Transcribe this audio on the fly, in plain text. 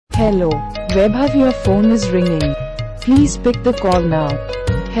Hello, VAIBHAV your phone is ringing. Please pick the call now.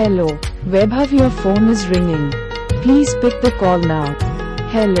 Hello, VAIBHAV your phone is ringing. Please pick the call now.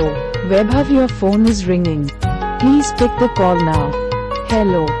 Hello, VAIBHAV your phone is ringing. Please pick the call now.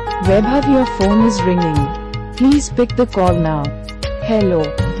 Hello, VAIBHAV your phone is ringing. Please pick the call now. Hello,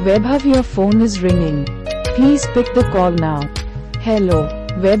 VAIBHAV your phone is ringing. Please pick the call now. Hello,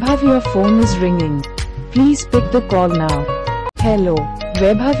 VAIBHAV your phone is ringing. Please pick the call now. Hello,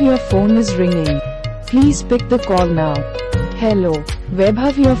 VAIBHAV your phone is ringing. Please pick the call now. Hello,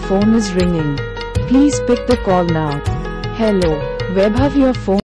 VAIBHAV your phone is ringing. Please pick the call now. Hello, VAIBHAV your phone